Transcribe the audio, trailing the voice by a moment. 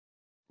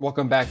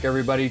Welcome back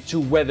everybody to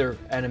Weather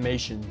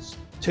Animations.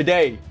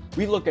 Today,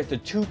 we look at the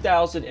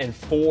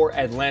 2004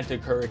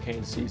 Atlantic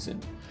hurricane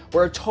season,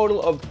 where a total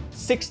of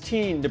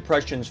 16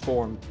 depressions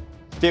formed.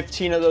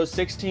 15 of those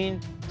 16,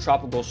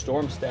 tropical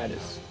storm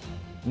status.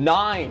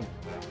 9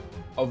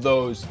 of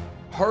those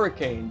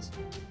hurricanes,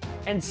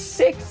 and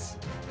 6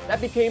 that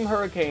became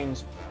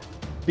hurricanes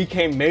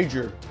became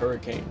major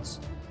hurricanes.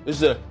 This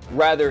is a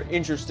rather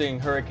interesting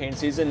hurricane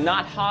season,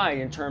 not high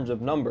in terms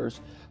of numbers,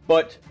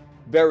 but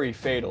very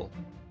fatal.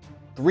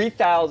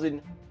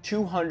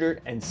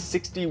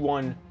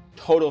 3,261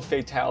 total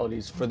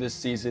fatalities for this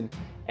season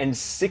and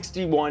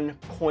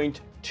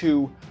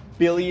 $61.2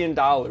 billion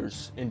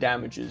in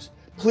damages.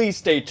 Please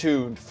stay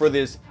tuned for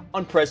this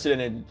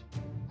unprecedented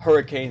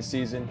hurricane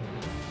season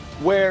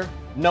where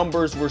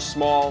numbers were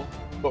small,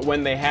 but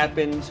when they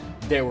happened,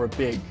 they were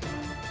big.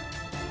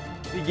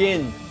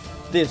 Begin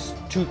this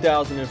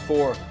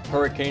 2004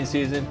 hurricane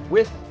season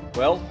with,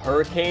 well,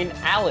 Hurricane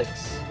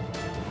Alex.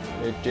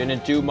 It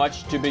didn't do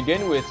much to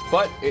begin with,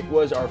 but it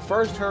was our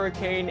first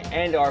hurricane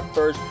and our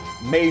first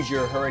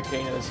major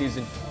hurricane of the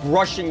season,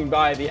 rushing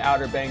by the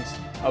Outer Banks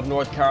of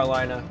North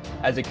Carolina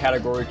as a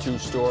Category 2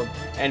 storm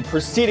and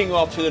proceeding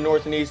off to the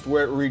north and east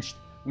where it reached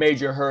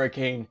major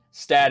hurricane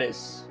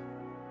status.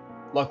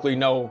 Luckily,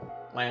 no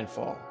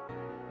landfall.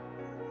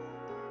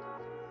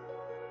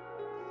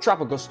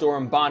 Tropical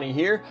Storm Bonnie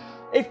here.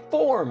 It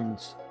formed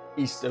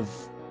east of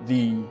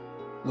the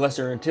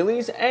Lesser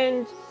Antilles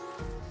and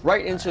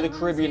right into the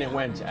Caribbean it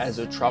went as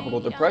a tropical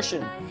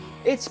depression.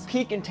 Its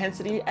peak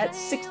intensity at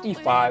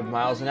 65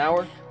 miles an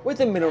hour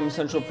with a minimum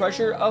central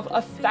pressure of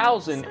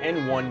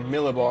 1,001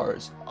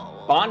 millibars.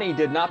 Bonnie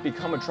did not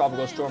become a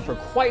tropical storm for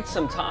quite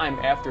some time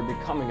after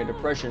becoming a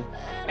depression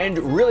and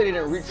really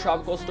didn't reach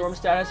tropical storm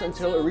status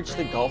until it reached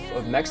the Gulf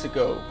of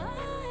Mexico.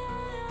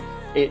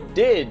 It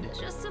did,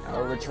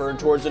 however, return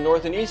towards the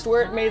north and east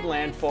where it made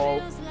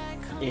landfall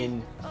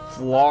in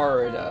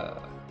Florida.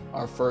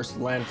 Our first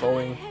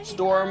landfalling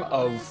storm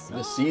of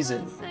the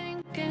season.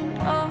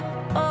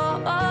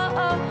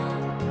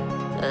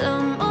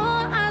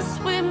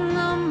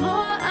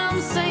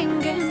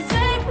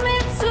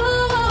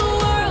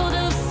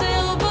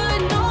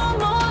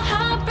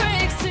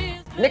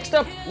 Next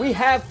up, we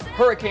have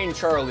Hurricane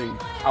Charley,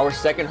 our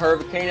second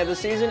hurricane of the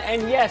season,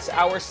 and yes,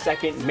 our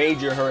second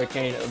major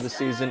hurricane of the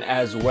season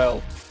as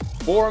well.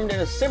 Formed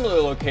in a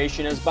similar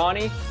location as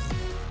Bonnie,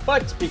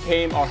 but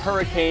became a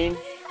hurricane.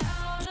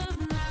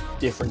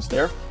 Difference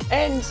there,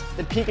 and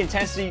the peak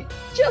intensity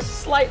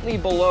just slightly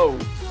below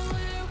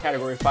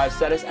Category 5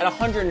 status at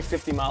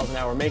 150 miles an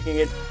hour, making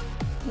it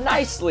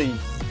nicely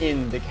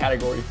in the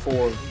Category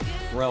 4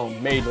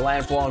 realm. Made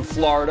landfall in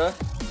Florida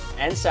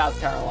and South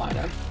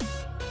Carolina,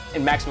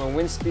 and maximum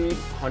wind speed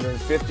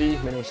 150,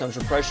 minimum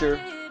central pressure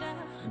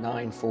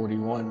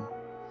 941.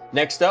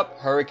 Next up,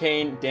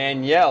 Hurricane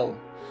Danielle.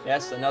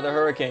 Yes, another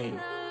hurricane.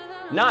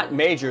 Not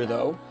major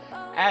though,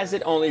 as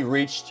it only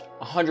reached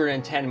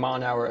 110 mile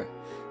an hour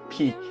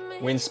peak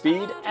wind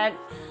speed at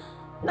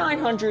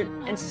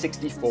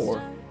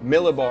 964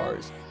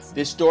 millibars.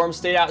 This storm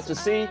stayed out to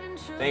sea,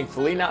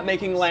 thankfully not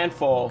making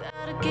landfall.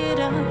 Get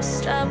up,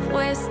 stop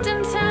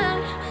wasting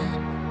time.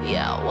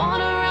 Yeah, I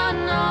wanna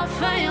run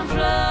off and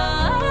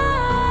fly.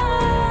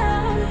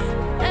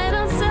 And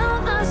I'll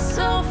tell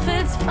myself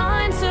it's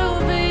fine to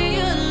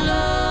be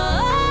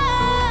alone,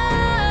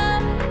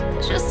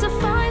 just to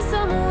find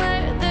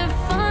somewhere that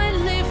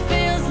finally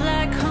feels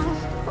like home.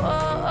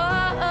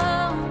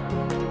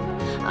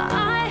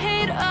 I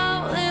hate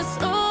all this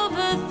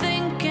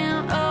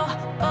overthinking.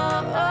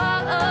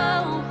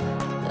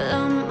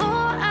 The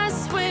more I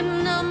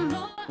swim, the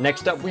more.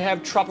 Next up, we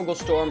have Tropical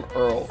Storm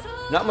EARL.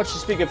 Not much to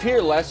speak of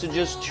here, lasted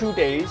just 2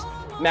 days.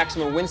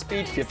 Maximum wind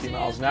speed 50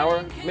 miles an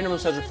hour, minimum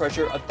central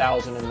pressure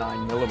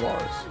 1,009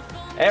 millibars.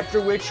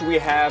 After which we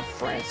have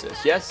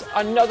Francis. Yes,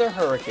 another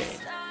hurricane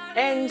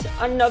and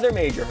another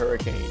major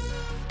hurricane,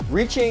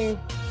 reaching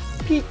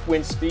peak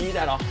wind speed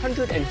at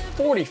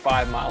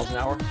 145 miles an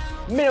hour,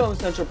 minimum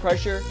central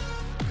pressure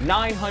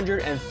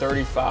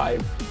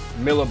 935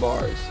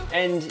 millibars.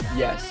 And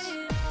yes,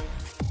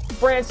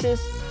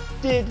 Francis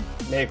did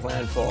make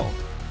landfall,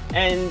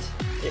 and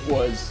it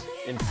was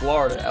in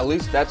Florida. At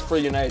least that's for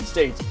the United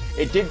States.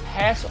 It did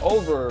pass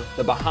over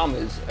the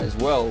Bahamas as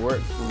well, where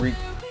it wreaked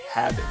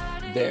havoc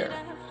there.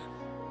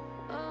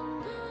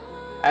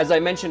 As I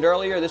mentioned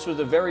earlier, this was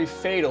a very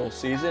fatal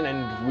season,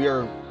 and we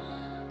are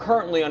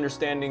currently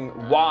understanding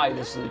why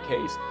this is the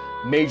case.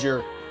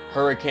 Major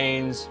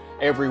hurricanes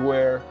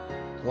everywhere,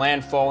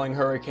 landfalling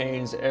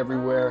hurricanes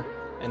everywhere,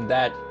 and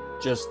that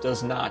just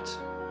does not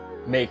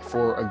make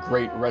for a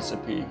great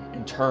recipe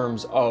in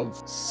terms of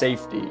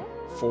safety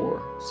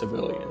for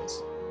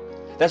civilians.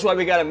 That's why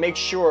we gotta make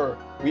sure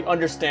we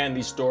understand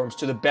these storms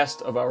to the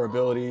best of our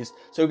abilities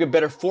so we can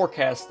better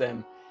forecast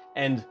them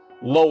and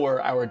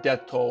lower our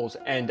death tolls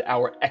and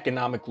our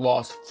economic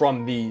loss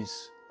from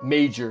these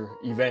major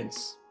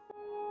events.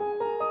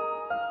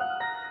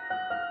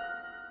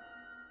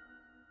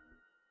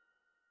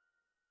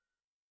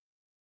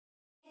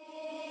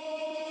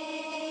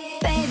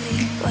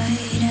 Baby,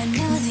 wait, I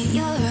know that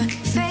you're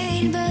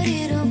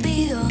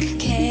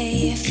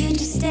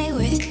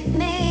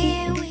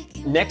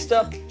Next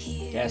up,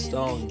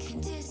 Gaston.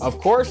 Of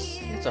course,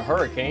 it's a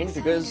hurricane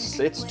because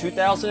it's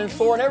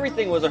 2004 and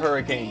everything was a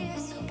hurricane.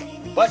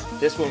 But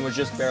this one was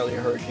just barely a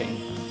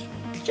hurricane.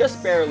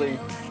 Just barely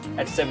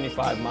at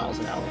 75 miles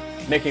an hour,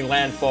 making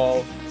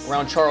landfall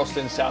around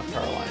Charleston, South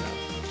Carolina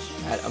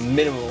at a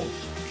minimal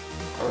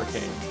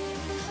hurricane.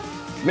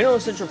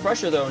 Minimum central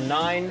pressure though,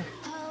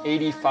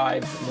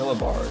 985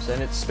 millibars,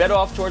 and it sped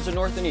off towards the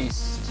north and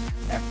east,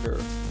 after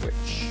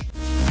which.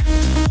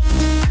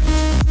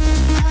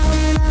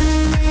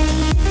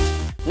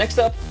 Next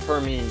up,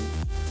 Hermine.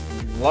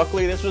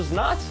 Luckily this was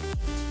not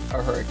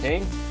a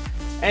hurricane,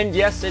 and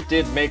yes, it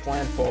did make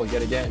landfall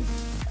yet again.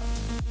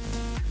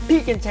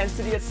 Peak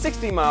intensity at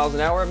 60 miles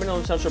an hour,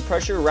 minimum central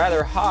pressure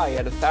rather high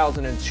at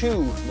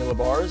 1,002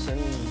 millibars,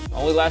 and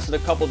only lasted a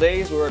couple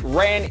days where it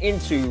ran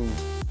into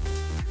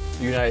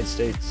the United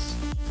States.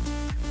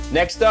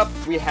 Next up,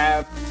 we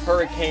have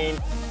Hurricane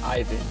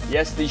Ivan.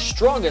 Yes, the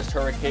strongest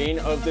hurricane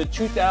of the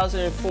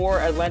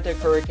 2004 Atlantic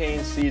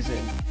hurricane season.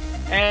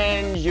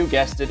 And you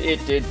guessed it,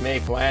 it did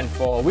make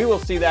landfall. We will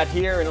see that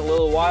here in a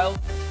little while.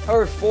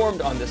 However, it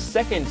formed on the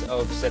 2nd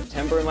of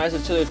September and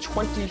lasted to the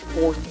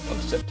 24th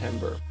of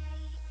September.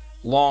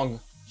 Long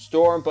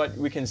storm, but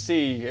we can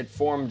see it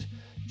formed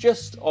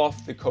just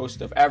off the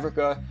coast of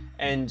Africa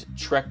and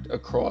trekked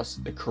across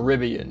the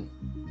Caribbean.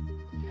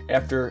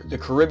 After the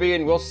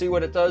Caribbean, we'll see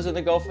what it does in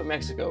the Gulf of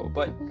Mexico,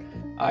 but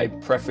I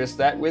preface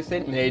that with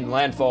it made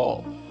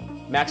landfall.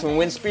 Maximum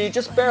wind speed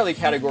just barely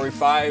category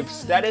 5,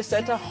 status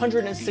at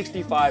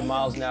 165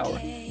 miles an hour.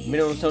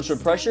 Minimum central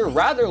pressure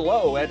rather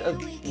low at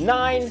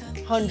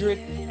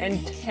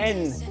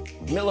 910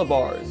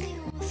 millibars.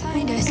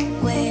 Find us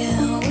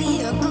where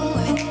we are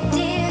going,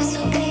 dear,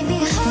 so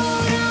baby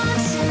hold on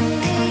to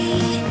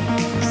me.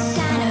 'Cause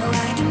I know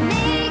I can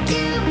make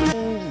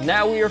you.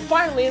 Now we are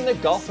finally in the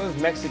Gulf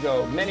of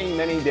Mexico, many,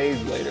 many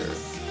days later.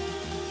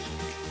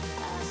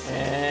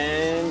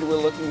 And we're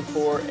looking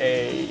for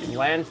a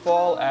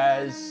landfall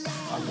as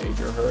a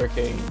major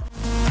hurricane.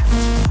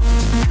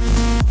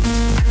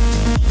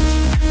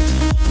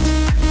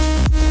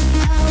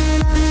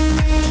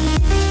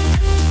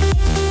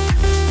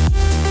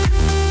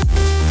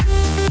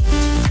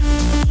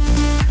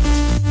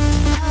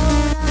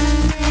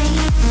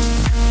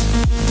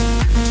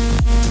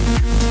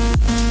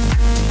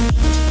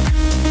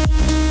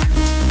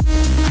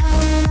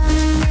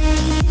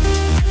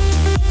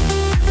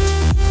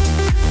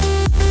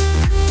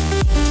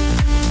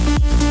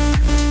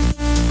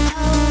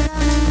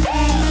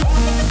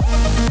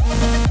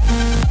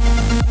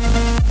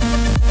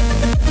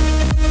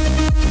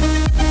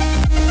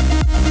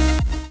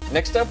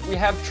 Next up, we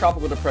have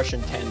Tropical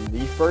Depression 10,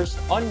 the first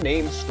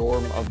unnamed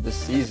storm of the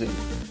season.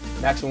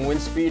 Maximum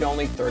wind speed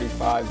only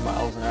 35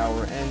 miles an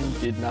hour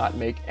and did not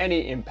make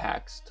any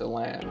impacts to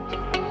land.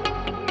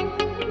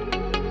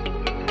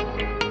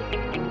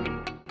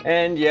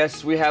 And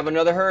yes, we have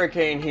another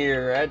hurricane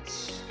here at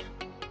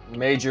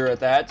major at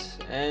that,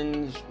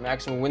 and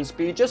maximum wind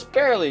speed just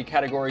barely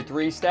category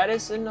 3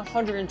 status and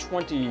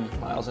 120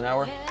 miles an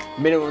hour.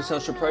 Minimum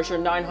central pressure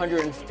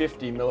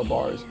 950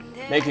 millibars,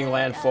 making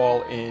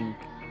landfall in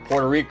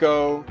Puerto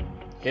Rico,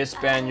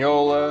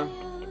 Hispaniola,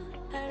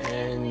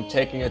 and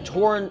taking a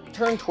turn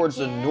towards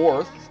the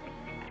north.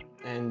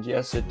 And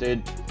yes, it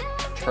did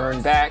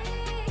turn back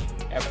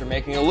after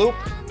making a loop,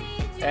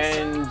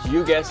 and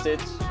you guessed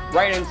it,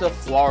 right into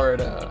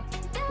Florida.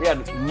 We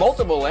had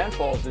multiple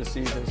landfalls this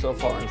season so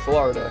far in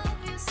Florida,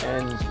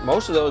 and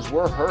most of those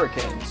were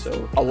hurricanes,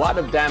 so a lot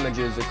of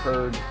damages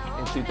occurred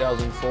in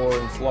 2004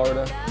 in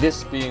Florida,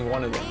 this being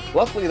one of them.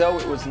 Luckily though,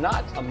 it was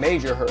not a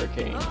major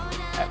hurricane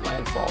at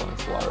landfall in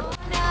Florida.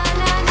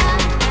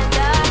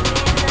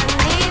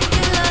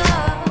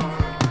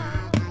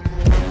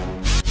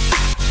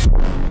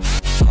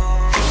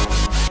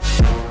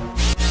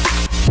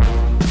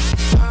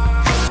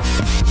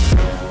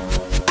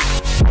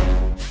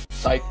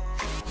 Psych,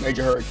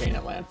 major hurricane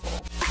at landfall.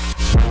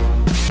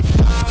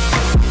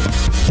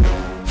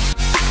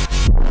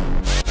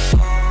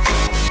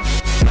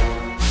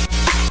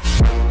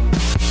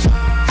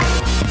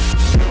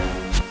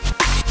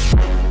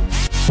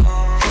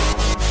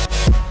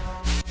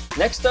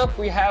 Next up,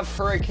 we have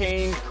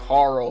Hurricane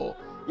KARL.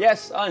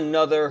 Yes,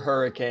 another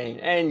hurricane.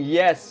 And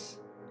yes,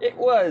 it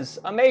was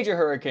a major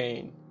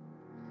hurricane.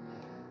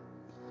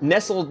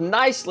 Nestled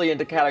nicely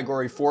into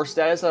category 4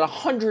 status at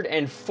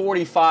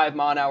 145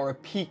 mile an hour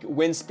peak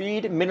wind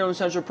speed, minimum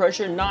central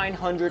pressure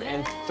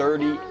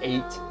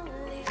 938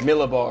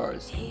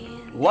 millibars.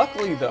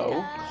 Luckily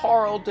though,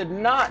 KARL did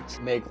not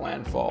make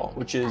landfall,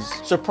 which is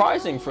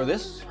surprising for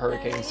this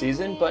hurricane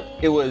season, but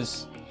it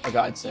was a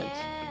godsend,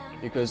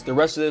 because the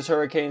rest of this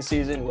hurricane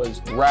season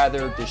was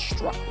rather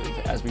destructive,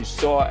 as we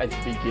saw at the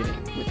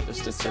beginning with the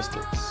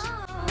statistics.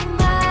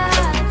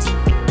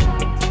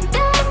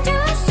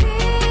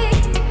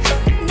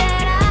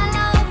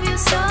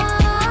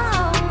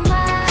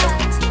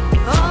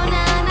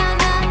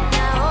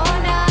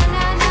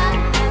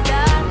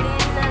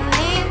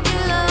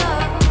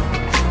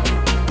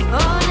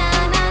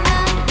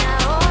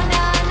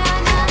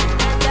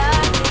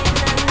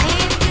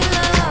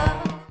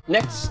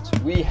 Next,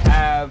 we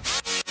have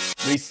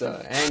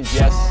Lisa, and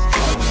yes,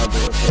 another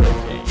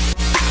hurricane.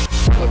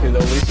 Luckily though,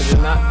 Lisa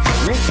did not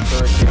reach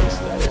hurricane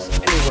status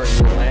anywhere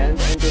near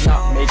land and did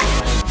not make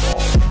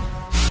landfall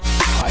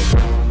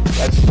either.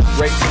 That's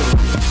great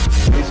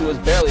news. Lisa was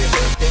barely a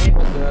hurricane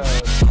with a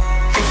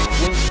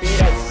wind speed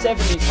at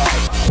 75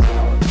 miles an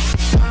hour.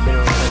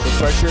 Minimum central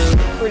pressure,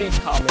 pretty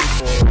common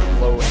for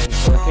low-end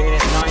hurricane at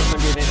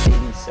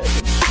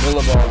 987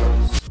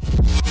 millibars.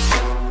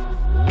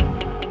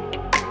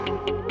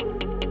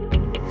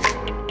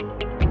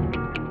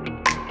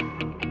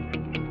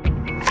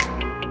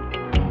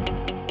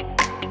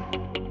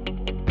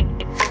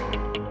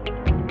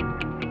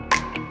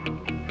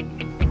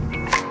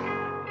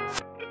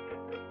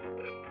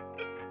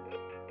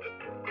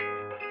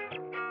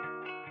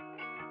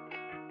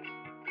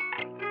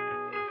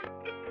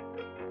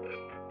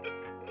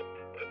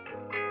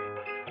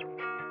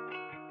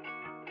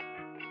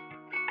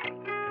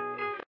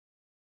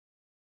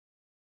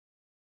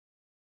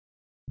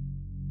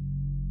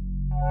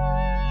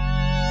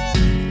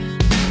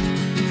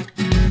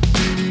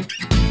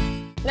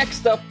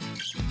 Next up,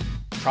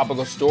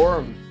 Tropical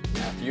Storm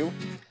Matthew,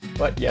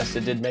 but yes,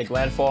 it did make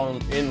landfall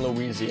in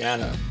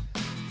Louisiana.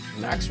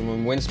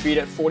 Maximum wind speed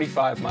at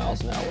 45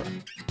 miles an hour.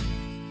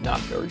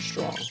 Not very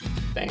strong,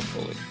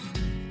 thankfully.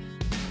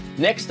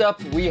 Next up,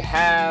 we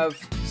have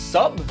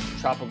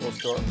Sub-Tropical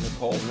Storm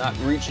Nicole, not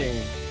reaching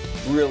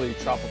really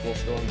tropical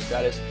storm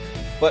status,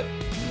 but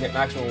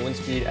maximum wind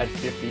speed at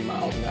 50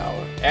 miles an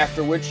hour.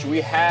 After which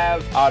we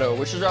have Otto,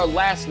 which is our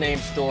last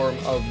named storm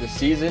of the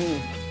season.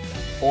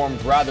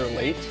 Formed rather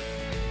late,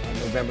 on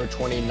November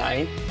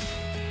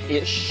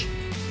 29th-ish,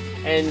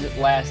 and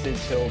lasted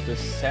till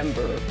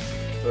December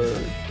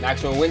 3rd.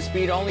 Maximum wind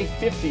speed only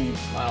 50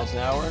 miles an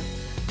hour,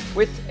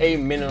 with a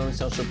minimum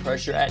central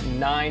pressure at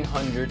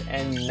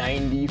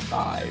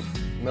 995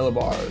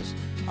 millibars.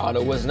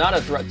 Otto was not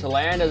a threat to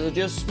land as it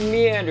just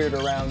meandered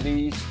around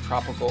the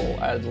tropical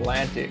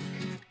Atlantic,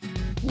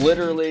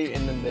 literally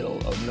in the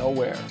middle of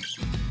nowhere.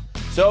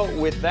 So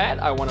with that,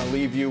 I want to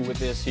leave you with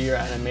this here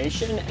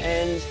animation,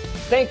 and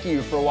thank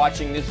you for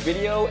watching this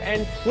video,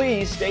 and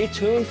please stay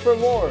tuned for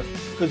more,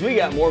 because we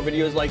got more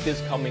videos like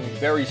this coming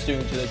very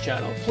soon to the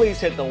channel. Please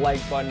hit the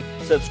like button,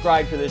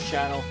 subscribe to this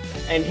channel,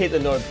 and hit the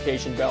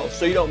notification bell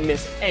so you don't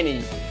miss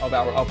any of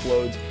our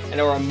uploads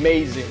and our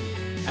amazing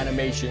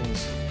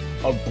animations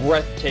of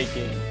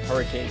breathtaking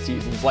hurricane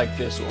seasons like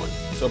this one.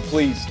 So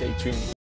please stay tuned.